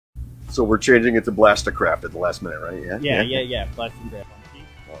So we're changing it to Blastacraft at the last minute, right? Yeah. Yeah. Blast and grab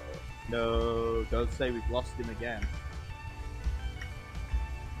on. No, don't say we've lost him again.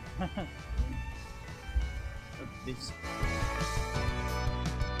 This.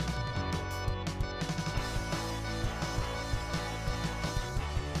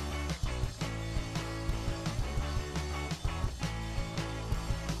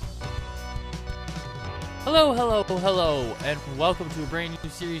 Hello, and welcome to a brand new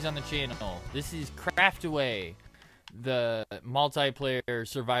series on the channel. This is Craftaway, the multiplayer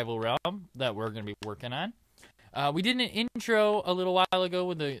survival realm that we're going to be working on. We did an intro a little while ago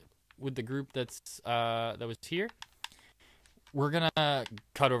with the group that was here. We're gonna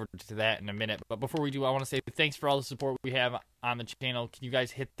cut over to that in a minute, but before we do, I want to say thanks for all the support we have on the channel. Can you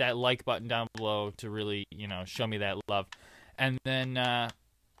guys hit that like button down below to really, show me that love? And then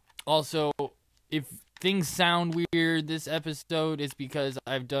also, if things sound weird this episode, it's because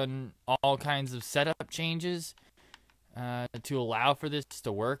I've done all kinds of setup changes to allow for this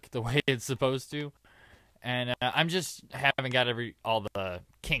to work the way it's supposed to, and I'm just haven't got all the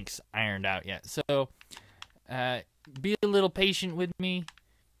kinks ironed out yet. So be a little patient with me,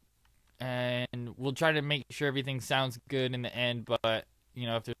 and we'll try to make sure everything sounds good in the end. But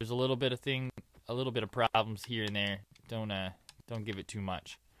if there's a little bit of problems here and there, don't give it too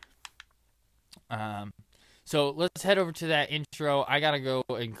much. So let's head over to that intro. I gotta go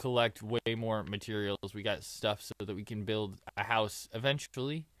and collect way more materials. We got stuff so that we can build a house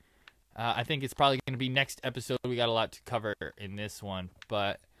eventually. I think it's probably going to be next episode. We got a lot to cover in this one,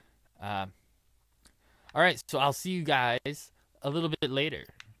 but all right, so I'll see you guys a little bit later.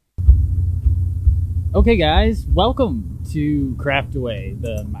 Okay, guys, welcome to Craftaway,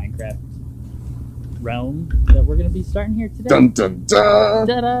 the Minecraft realm that we're going to be starting here today. Dun dun dun!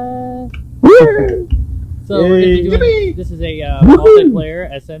 Ta-da! Woo! So we're going to be doing, this is a multiplayer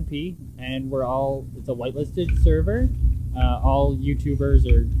SMP, and it's a whitelisted server. All YouTubers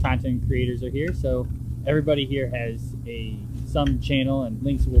or content creators are here, so everybody here has some channel, and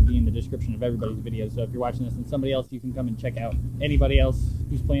links will be in the description of everybody's video. So if you're watching this and somebody else, you can come and check out anybody else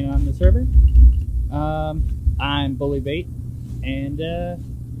who's playing on the server. I'm BullyBait, and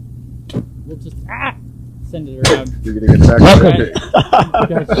we'll just send it around. You're getting attacked.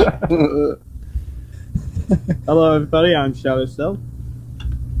 Okay. Hello, everybody. I'm Shadowcell.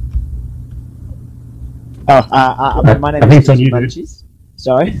 My name is Munchies.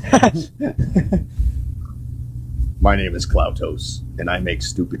 Sorry. My name is Klautos, and I make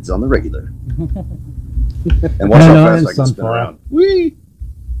stupids on the regular. And watch how fast I can spin around. Whee!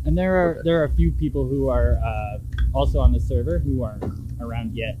 And there are a few people who are also on the server who aren't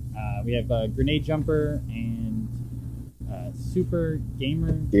around yet. We have GrenadeJumper and Super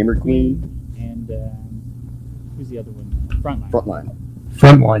GamerQueen, and who's the other one?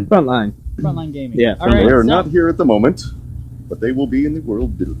 Frontline Gaming. Yeah, right, they are not here at the moment, but they will be in the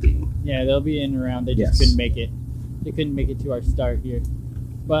world building. Yeah, they'll be in and around. They just couldn't make it. They couldn't make it to our start here,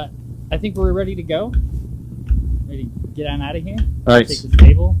 but I think we're ready to go. Ready to get on out of here. Right. Take the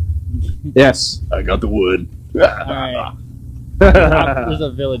table. Yes. I got the wood. All right. There's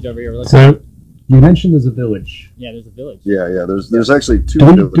a village over here. So you mentioned there's a village. Yeah, there's a village. Yeah. There's actually two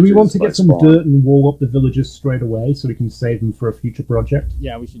villages. Do we want to get some dirt and wall up the villages straight away so we can save them for a future project?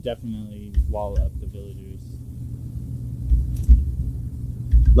 Yeah, we should definitely wall up the villagers.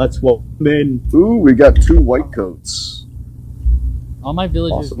 Let's walk in. Ooh, we got two white coats. All my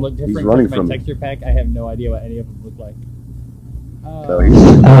villagers Awesome. look He's different running from my from- texture pack. I have no idea what any of them look like. So he's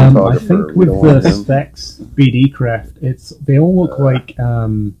a I photographer. think We with don't want the him. specs BD craft, they all look like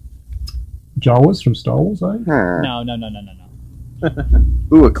Jawas from Star Wars, eh? No.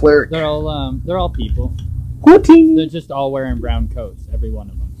 Ooh, a cleric. They're all people. What? They're just all wearing brown coats, every one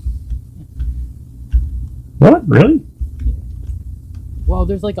of them. What? Really? Whoa,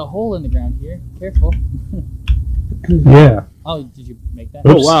 there's like a hole in the ground here. Careful. Yeah. Oh, did you make that?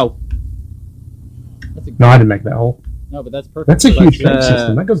 Oops. Oh, wow. That's a No, I didn't make that hole. No, but that's perfect. That's a So huge cave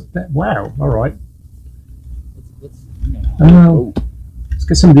system. That goes. Wow. All right. Let's Let's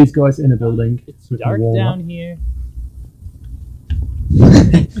get some of these guys in a building. It's so we can dark wall down up. here.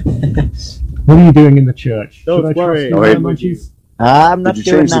 What are you doing in the church? Don't Should I worry. trust you, Oh, hey, Munchies? I'm not Did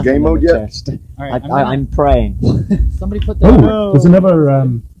you doing change the nothing game in mode the yet? chest. All right, I'm praying. Somebody put the. Oh, there's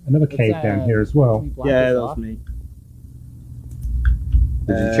another cave that? down here as well. Can we block Yeah, this that was off? me.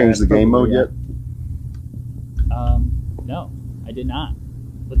 Did you change the game mode probably, yet? No, I did not.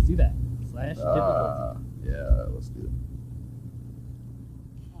 Let's do that. Slash difficulty. Yeah, let's do it.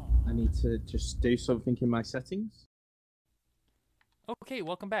 I need to just do something in my settings. Okay,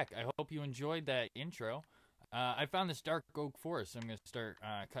 welcome back. I hope you enjoyed that intro. I found this dark oak forest, so I'm going to start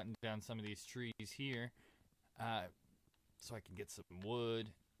cutting down some of these trees here so I can get some wood.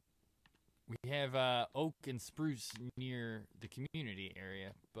 We have oak and spruce near the community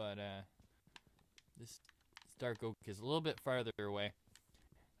area, but this dark oak is a little bit farther away.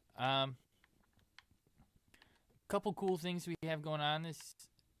 Couple cool things we have going on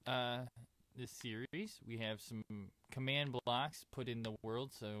this series. We have some command blocks put in the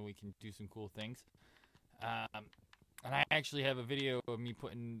world so we can do some cool things. And I actually have a video of me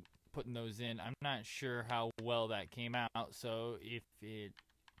putting those in. I'm not sure how well that came out, so if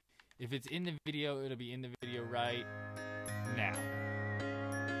it's in the video, it'll be in the video right now.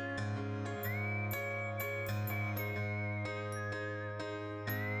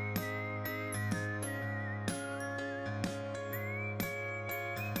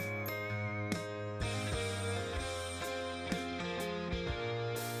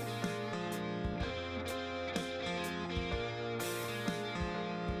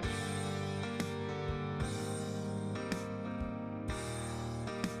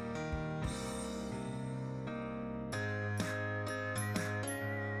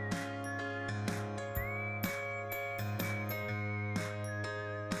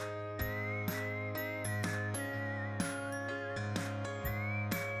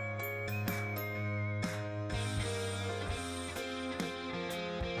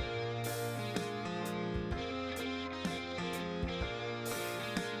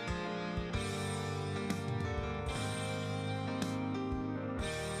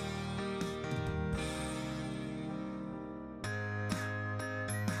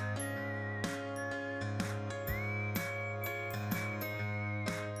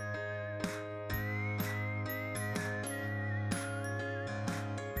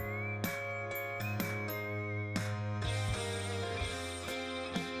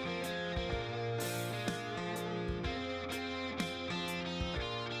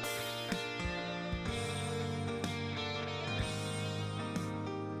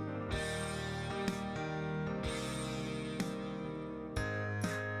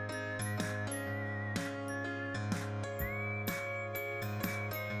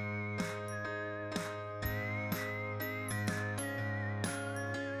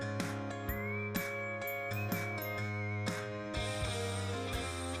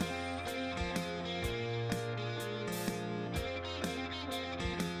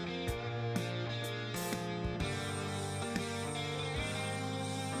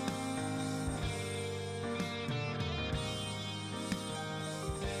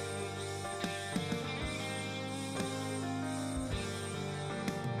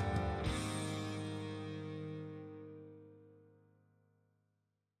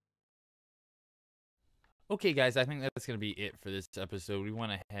 Okay, guys, I think that's going to be it for this episode. We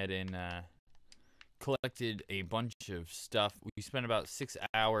went ahead and collected a bunch of stuff. We spent about 6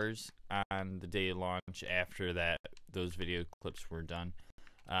 hours on the day of launch after those video clips were done,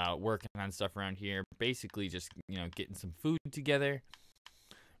 working on stuff around here. Basically just, getting some food together.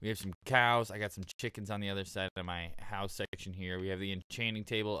 We have some cows. I got some chickens on the other side of my house section here. We have the enchanting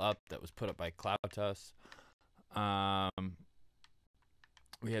table up that was put up by Klautos.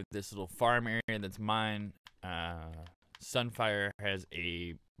 We have this little farm area that's mine. Sunfire has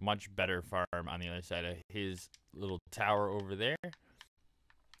a much better farm on the other side of his little tower over there.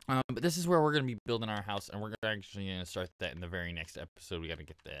 But this is where we're going to be building our house, and we're actually going to start that in the very next episode. We got to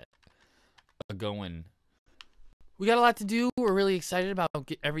get that going. We got a lot to do. We're really excited about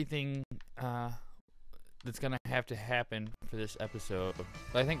everything that's going to have to happen for this episode.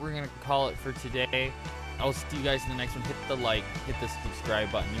 But I think we're going to call it for today. I'll see you guys in the next one. Hit the like, hit the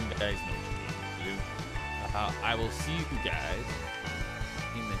subscribe button. You guys know what you need to do. I will see you guys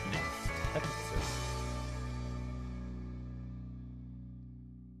in the next episode.